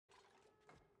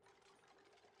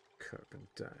Carbon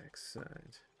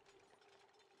dioxide.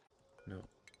 No.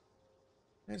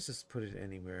 Let's just put it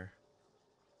anywhere.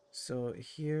 So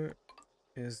here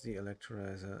is the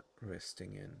electrolyzer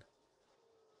resting in.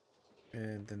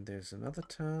 And then there's another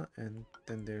tile, and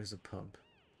then there's a pump.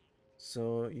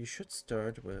 So you should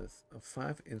start with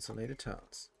 5 insulated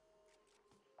tiles.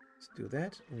 Let's do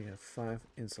that. We have 5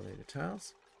 insulated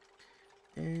tiles.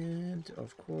 And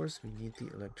of course we need the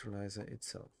electrolyzer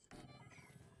itself.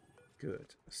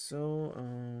 Good. So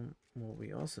what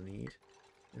we also need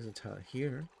is a tile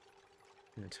here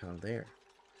and a tile there.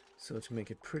 So to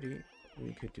make it pretty,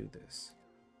 we could do this.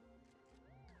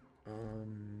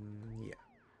 Yeah.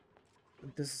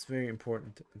 This is very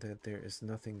important that there is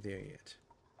nothing there yet.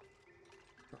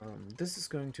 This is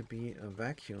going to be a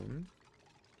vacuum.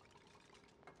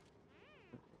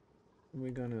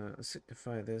 We're gonna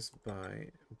signify this by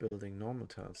building normal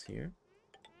tiles here.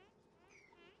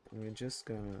 We're just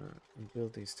gonna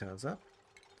build these tiles up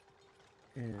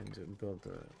and build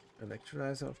the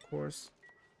electrolyzer, of course.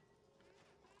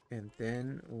 And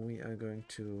then we are going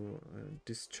to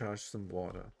discharge some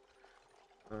water.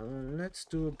 Let's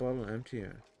do a bottle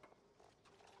emptier.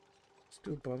 Let's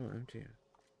do a bottle emptier.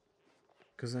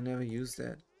 Because I never use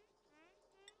that.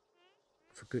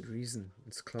 For good reason.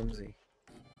 It's clumsy.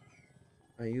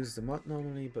 I use the mod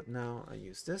normally, but now I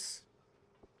use this.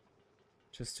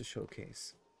 Just to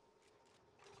showcase.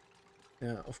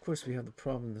 Now, of course, we have the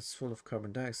problem that's full of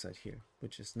carbon dioxide here,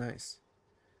 which is nice.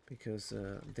 Because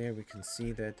there we can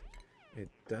see that it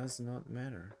does not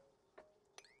matter.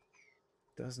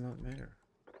 Does not matter.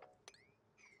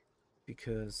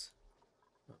 Because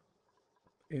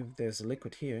if there's a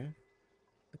liquid here,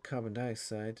 the carbon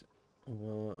dioxide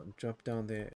will drop down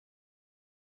there.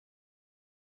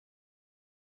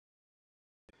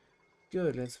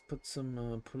 Good, let's put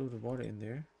some polluted water in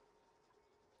there.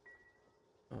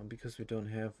 Because we don't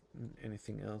have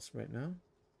anything else right now.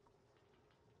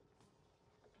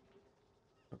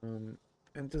 And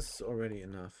this is already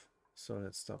enough. So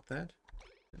let's stop that.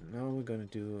 And now we're going to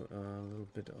do a little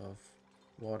bit of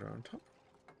water on top.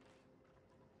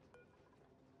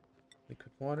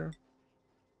 Liquid water.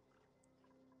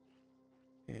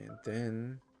 And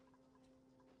then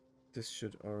this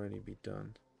should already be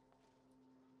done.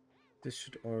 This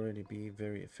should already be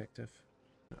very effective.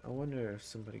 I wonder if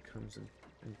somebody comes in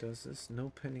and does this. No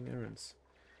pending errands.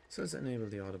 So let's enable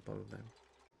the auto bottle then.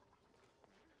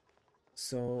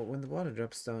 So when the water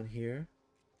drops down here,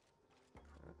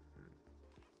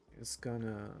 it's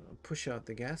gonna push out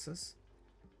the gases,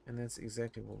 and that's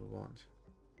exactly what we want.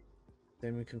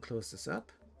 Then we can close this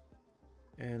up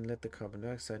and let the carbon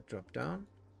dioxide drop down,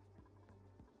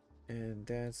 and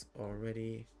that's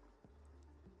already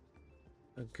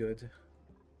a good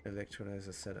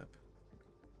electrolyzer setup.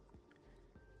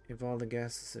 If all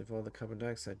the carbon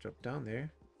dioxide drop down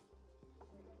there,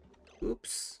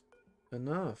 oops,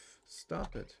 enough,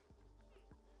 stop it.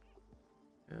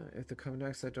 If the carbon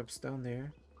dioxide drops down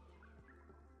there,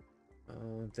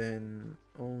 then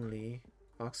only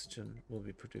oxygen will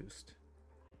be produced.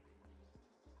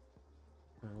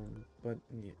 But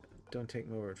yeah, don't take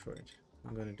my word for it.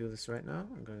 I'm going to do this right now.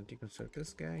 I'm going to deconstruct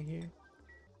this guy here.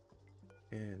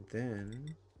 And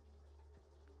then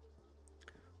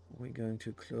we're going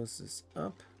to close this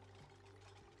up.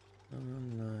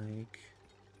 Like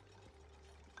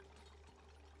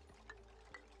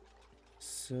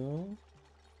so.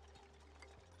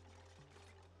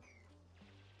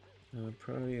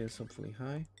 Priority is hopefully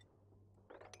high.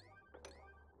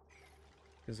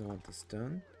 Because I want this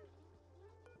done.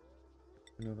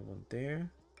 Another one there.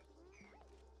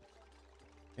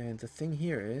 And the thing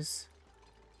here is,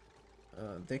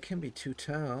 there can be 2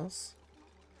 tiles,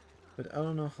 but I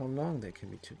don't know how long there can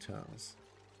be 2 tiles.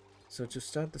 So to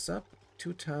start this up,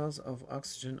 2 tiles of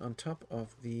oxygen on top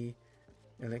of the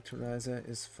electrolyzer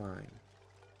is fine.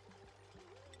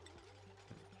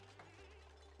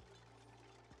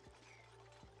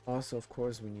 Also, of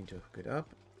course, we need to hook it up.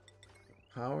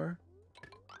 Power.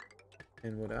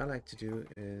 And what I like to do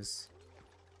is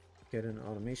get an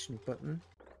automation button.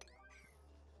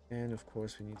 And of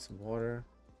course we need some water.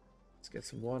 Let's get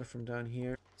some water from down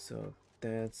here. So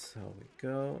that's how we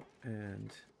go.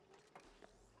 And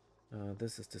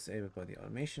this is disabled by the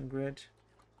automation grid.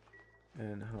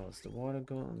 And how is the water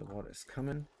going? The water is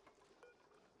coming.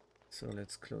 So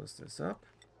let's close this up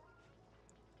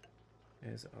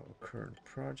as our current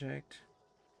project.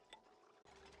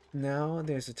 Now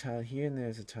there's a tile here and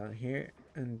there's a tile here,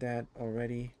 and that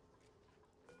already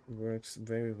works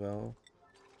very well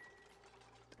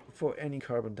for any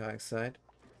carbon dioxide.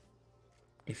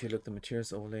 If you look at the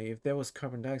materials overlay, if there was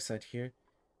carbon dioxide here,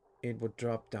 it would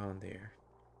drop down there.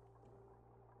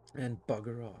 and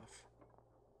bugger off.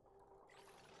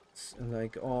 It's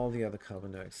like all the other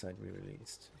carbon dioxide we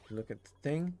released. Look at the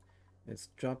thing. It's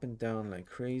dropping down like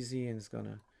crazy, and it's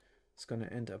gonna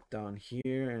end up down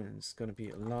here, and it's gonna be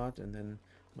a lot, and then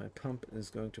my pump is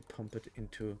going to pump it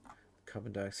into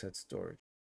carbon dioxide storage.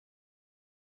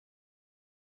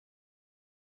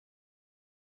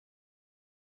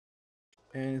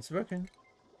 And it's working.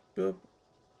 Boop,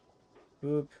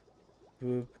 boop,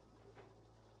 boop.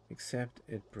 Except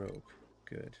it broke.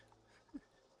 Good.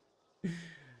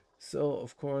 So,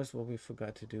 of course, what we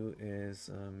forgot to do is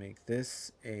make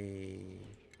this a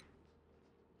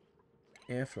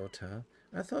airflow tile.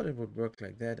 I thought it would work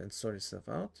like that and sort itself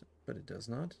out, but it does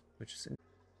not, which is...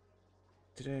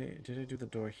 Did I do the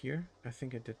door here? I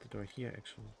think I did the door here,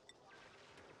 actually.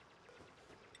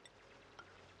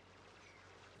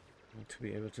 To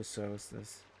be able to service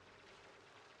this.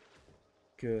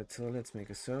 Good, so let's make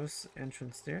a service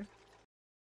entrance there.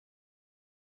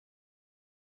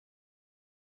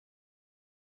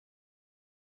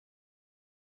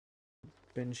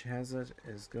 Bench hazard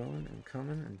is going and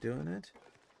coming and doing it.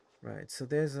 Right, so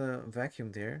there's a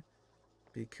vacuum there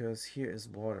because here is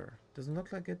water. Doesn't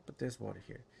look like it, but there's water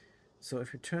here. So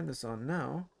if you turn this on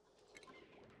now,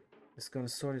 it's going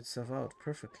to sort itself out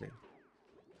perfectly.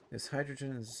 This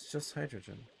hydrogen is just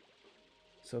hydrogen.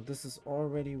 So this is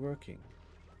already working.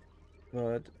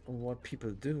 But what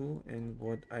people do, and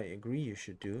what I agree you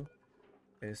should do,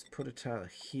 is put a tile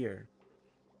here.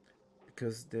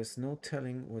 Because there's no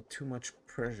telling what too much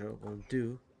pressure will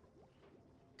do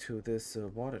to this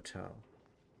water tile.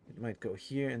 It might go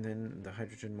here, and then the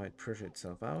hydrogen might pressure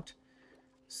itself out.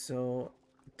 So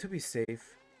to be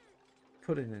safe,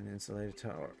 put in an insulated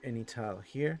tile or any tile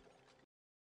here.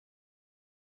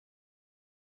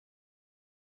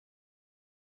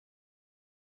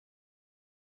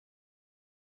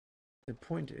 The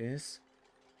point is,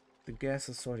 the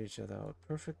gases sort each other out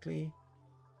perfectly,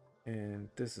 and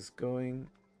this is going.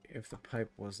 If the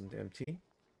pipe wasn't empty,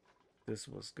 this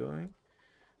was going.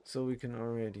 So we can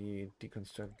already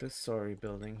deconstruct this sorry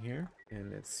building here,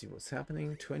 and let's see what's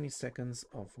happening. 20 seconds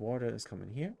of water is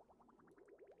coming here.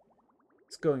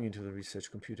 It's going into the research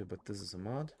computer, but this is a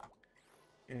mod.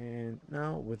 And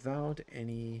now, without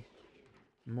any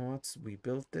mods, we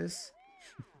built this.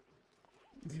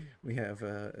 We have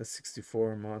a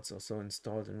 64 mods also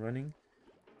installed and running,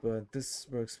 but this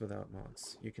works without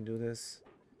mods. You can do this.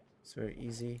 It's very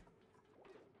easy.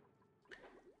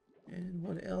 And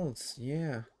what else?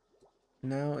 Yeah.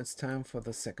 Now it's time for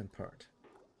the second part.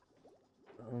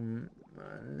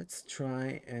 Let's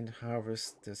try and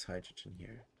harvest this hydrogen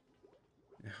here.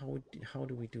 How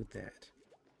do we do that?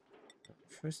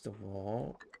 First of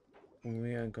all,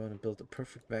 we are going to build a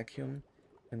perfect vacuum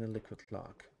and a liquid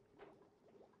lock.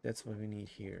 That's what we need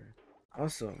here.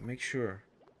 Also, make sure,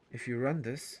 if you run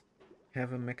this,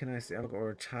 have a mechanized alg or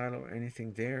a tile or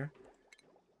anything there,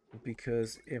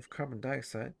 because if carbon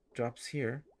dioxide drops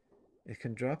here, it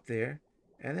can drop there,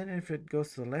 and then if it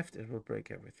goes to the left, it will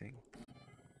break everything.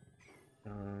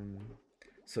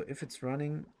 So if it's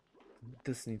running,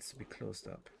 this needs to be closed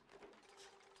up.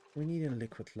 We need a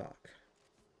liquid lock.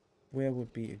 Where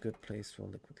would be a good place for a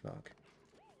liquid lock?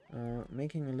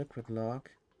 Making a liquid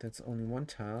lock that's only one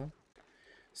tile.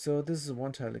 So this is a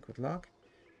one tile liquid lock,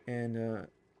 and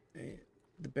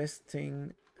the best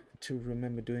thing to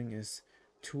remember doing is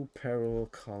 2 parallel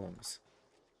columns.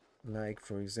 Like,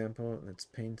 for example, let's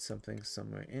paint something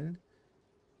somewhere in.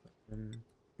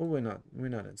 But we're not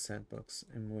in sandbox,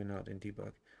 and we're not in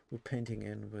debug. We're painting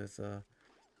in with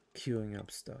queuing up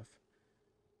stuff.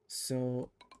 So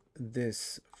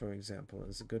this, for example,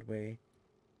 is a good way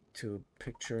to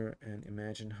picture and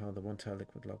imagine how the one tile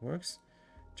liquid lock works.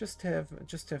 Just have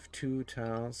 2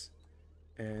 tiles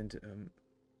and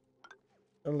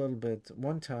a little bit,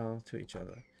 one tile to each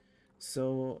other.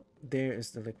 So there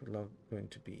is the liquid lock going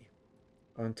to be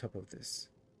on top of this.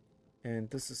 And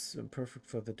this is perfect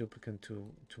for the duplicant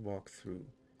to walk through.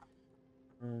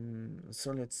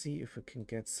 So let's see if we can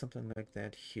get something like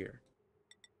that here.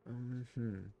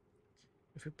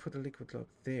 If we put a liquid lock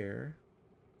there,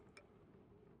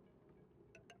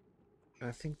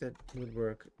 I think that would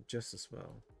work just as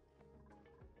well.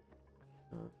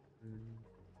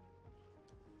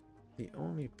 The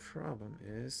only problem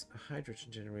is a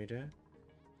hydrogen generator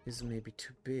is maybe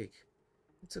too big.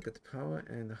 Let's look at the power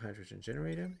and the hydrogen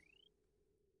generator.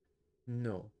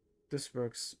 No, this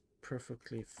works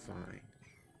perfectly fine.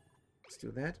 Let's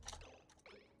do that.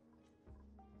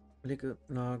 Liquid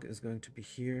log is going to be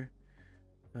here.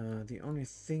 The only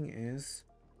thing is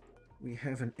we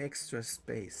have an extra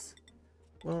space.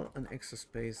 Well, an extra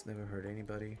space never hurt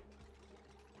anybody.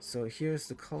 So here's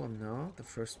the column now, the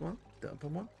first one, the upper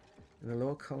one, and the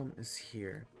lower column is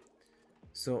here.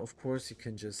 So of course you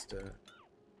can just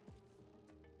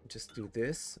do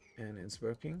this and it's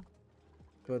working,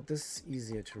 but this is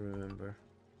easier to remember.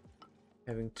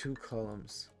 Having two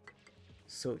columns,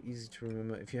 so easy to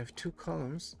remember. If you have two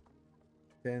columns,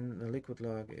 then the liquid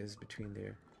log is between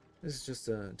there. This is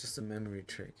just a memory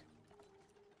trick,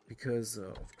 because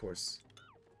of course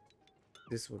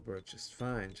this would work just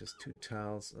fine. Just two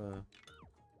tiles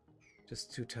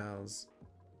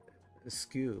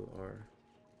askew or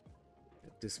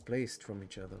displaced from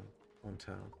each other on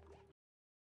tile.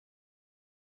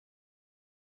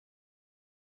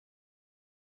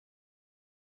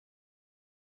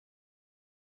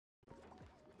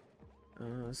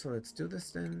 So let's do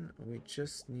this then. We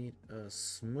just need a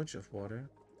smudge of water,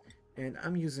 and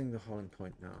I'm using the Holling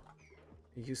point now.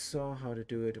 You saw how to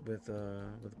do it with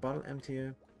a bottle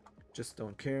emptier. Just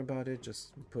don't care about it,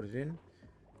 just put it in.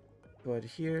 But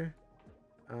here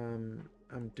I'm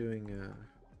doing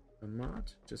a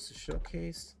mod just to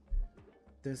showcase.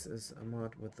 This is a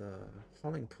mod with a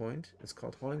Holling point. It's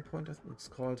called Holling point. I think it's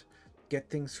called get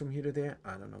things from here to there.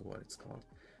 I don't know what it's called,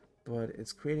 but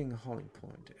it's creating a Holling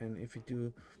point. And if you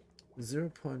do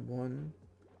 0.1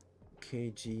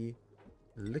 kg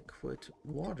liquid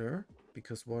water,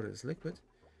 because water is liquid,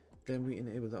 then we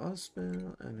enable the auto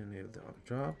spill and enable the auto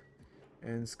drop,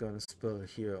 and it's gonna spill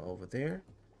here over there,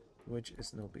 which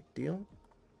is no big deal,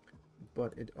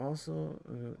 but it also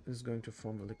is going to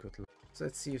form a liquid. So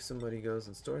let's see if somebody goes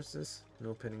and stores this.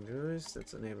 No pending deliveries.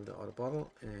 Let's enable the auto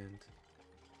bottle, and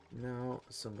now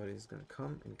somebody's gonna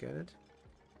come and get it.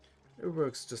 It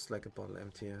works just like a bottle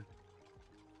emptier,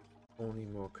 only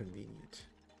more convenient.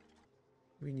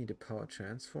 We need a power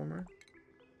transformer,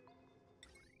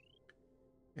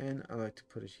 and I like to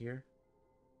put it here,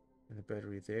 and the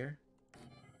battery there.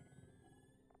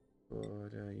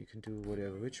 But you can do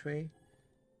whatever which way.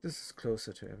 This is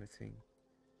closer to everything.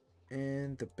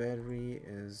 And the battery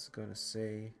is gonna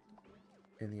say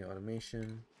in the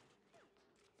automation,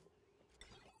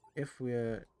 if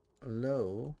we're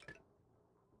low,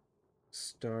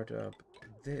 start up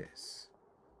this.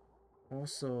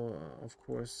 Also, of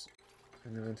course,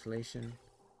 in the ventilation,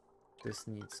 this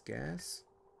needs gas.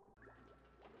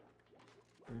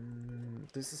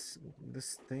 This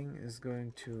thing is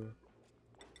going to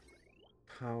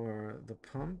power the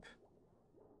pump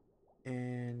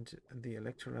and the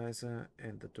electrolyzer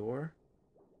and the door,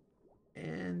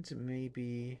 and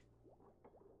maybe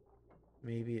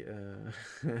a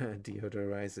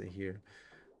deodorizer here.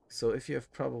 So if you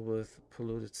have problem with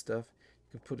polluted stuff,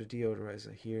 you can put a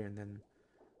deodorizer here, and then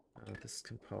this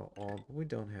can power all, but we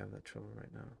don't have that trouble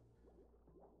right now.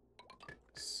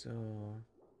 So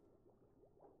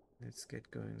let's get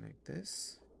going like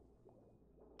this.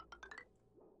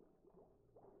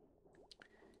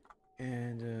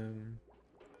 And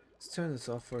let's turn this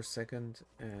off for a second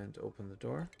and open the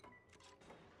door,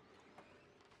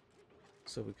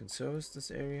 so we can service this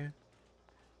area.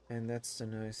 And that's the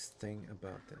nice thing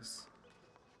about this.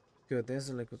 Good, there's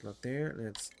a liquid lock there.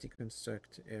 Let's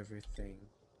deconstruct everything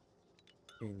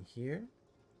in here.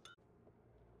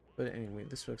 But anyway,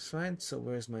 this works fine. So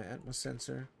where's my Atmos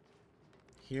sensor?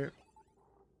 Here.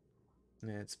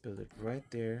 Let's build it right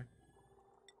there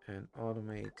and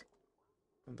automate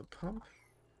on the pump.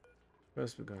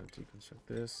 First we're going to deconstruct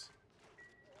this.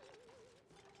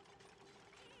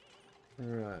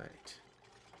 Right.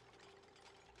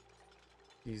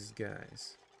 These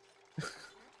guys.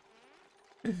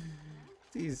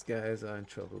 These guys are in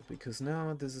trouble because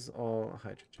now this is all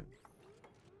hydrogen.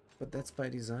 But that's by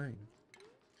design.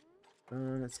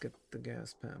 Let's get the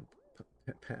gas pump.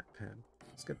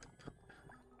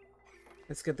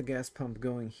 Let's get the gas pump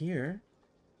going here,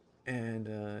 and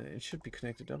it should be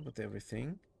connected up with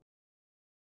everything.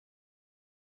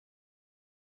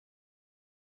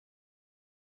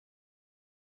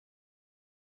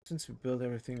 Since we build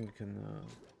everything, we can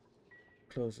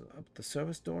close up the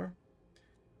service door.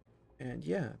 And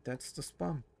yeah, that's the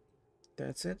SPOM.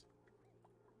 That's it.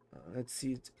 Let's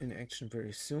see it in action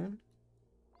very soon.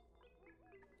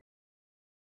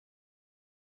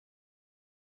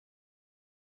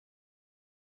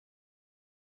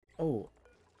 Oh,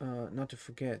 not to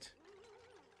forget.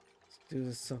 Let's do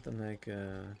this something like,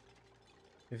 if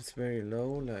it's very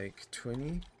low, like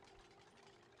 20,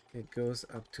 it goes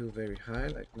up to very high,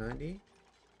 like 90.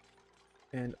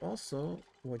 And also,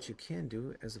 what you can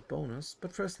do as a bonus,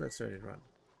 but first let's let it run.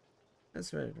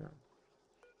 Let's let it run.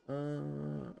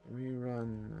 We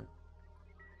run,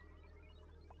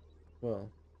 well,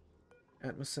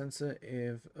 Atmos sensor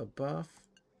if above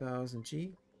 1000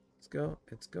 G. Let's go,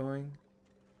 it's going.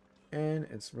 and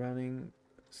it's running.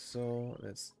 So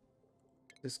let's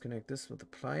disconnect this with the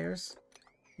pliers.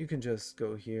 You can just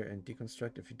go here and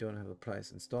deconstruct if you don't have the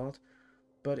pliers installed.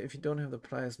 But if you don't have the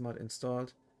pliers mod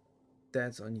installed,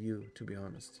 that's on you, to be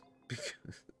honest.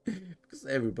 Because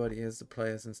everybody has the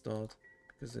pliers installed,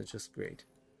 because they're just great.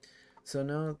 So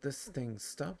now this thing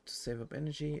stopped to save up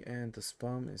energy, and the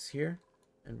SPOM is here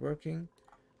and working.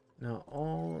 Now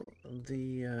all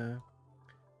the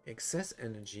excess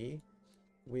energy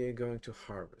we are going to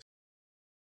harvest.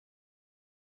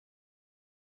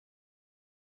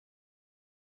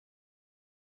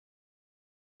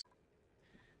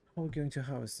 How are we going to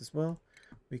harvest as well?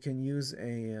 We can use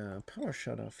a power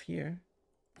shutoff here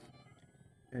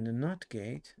and a NOT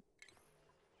gate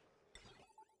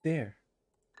there.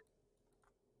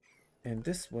 And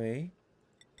this way,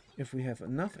 if we have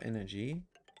enough energy,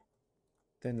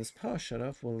 then this power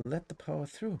shutoff will let the power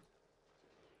through.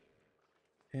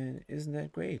 And isn't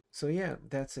that great? So yeah,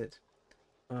 that's it.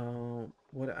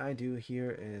 What I do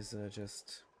here is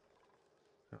just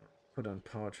put on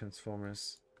power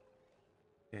transformers,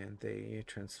 and they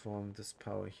transform this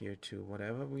power here to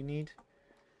whatever we need,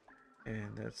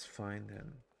 and that's fine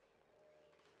then.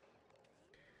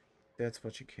 That's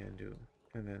what you can do,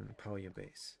 and then power your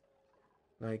base.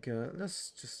 Like,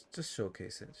 let's just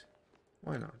showcase it.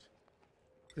 Why not?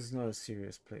 This is not a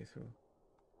serious playthrough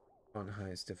on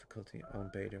highest difficulty on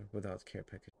beta without care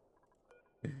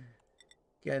package.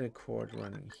 Get a cord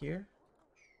running here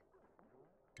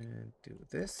and do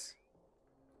this.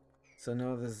 So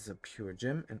now this is a pure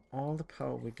gem, and all the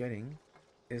power we're getting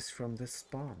is from this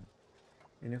SPOM.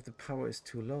 And if the power is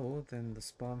too low, then the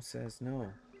SPOM says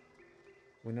no,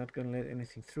 we're not going to let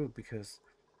anything through, because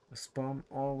the SPOM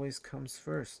always comes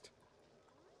first.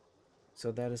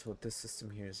 So that is what this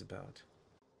system here is about.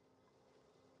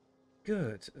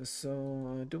 Good.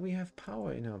 So do we have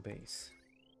power in our base?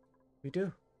 We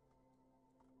do.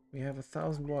 We have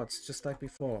 1000 watts just like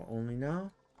before, only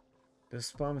now the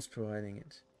SPOM is providing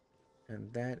it.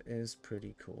 And that is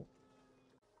pretty cool.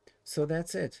 So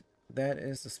that's it. That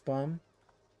is the SPOM,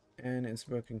 and it's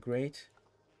working great.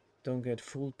 Don't get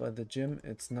fooled by the gym.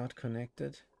 It's not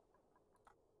connected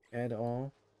at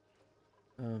all.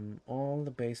 All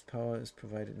the base power is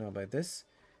provided now by this,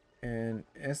 and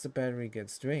as the battery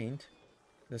gets drained,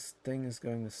 this thing is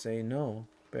going to say no,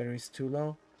 battery's too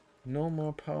low, no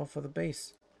more power for the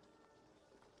base.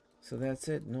 So that's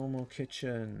it. No more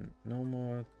kitchen, no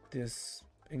more this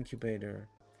incubator.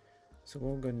 So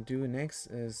what we're going to do next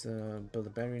is build a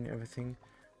battery and everything,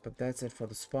 but that's it for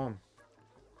the SPOM.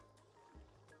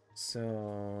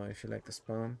 So if you like the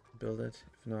SPOM, build it.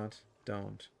 If not,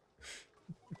 don't.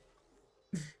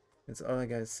 That's all I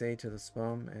gotta say to the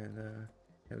SPOM, and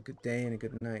have a good day and a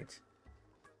good night.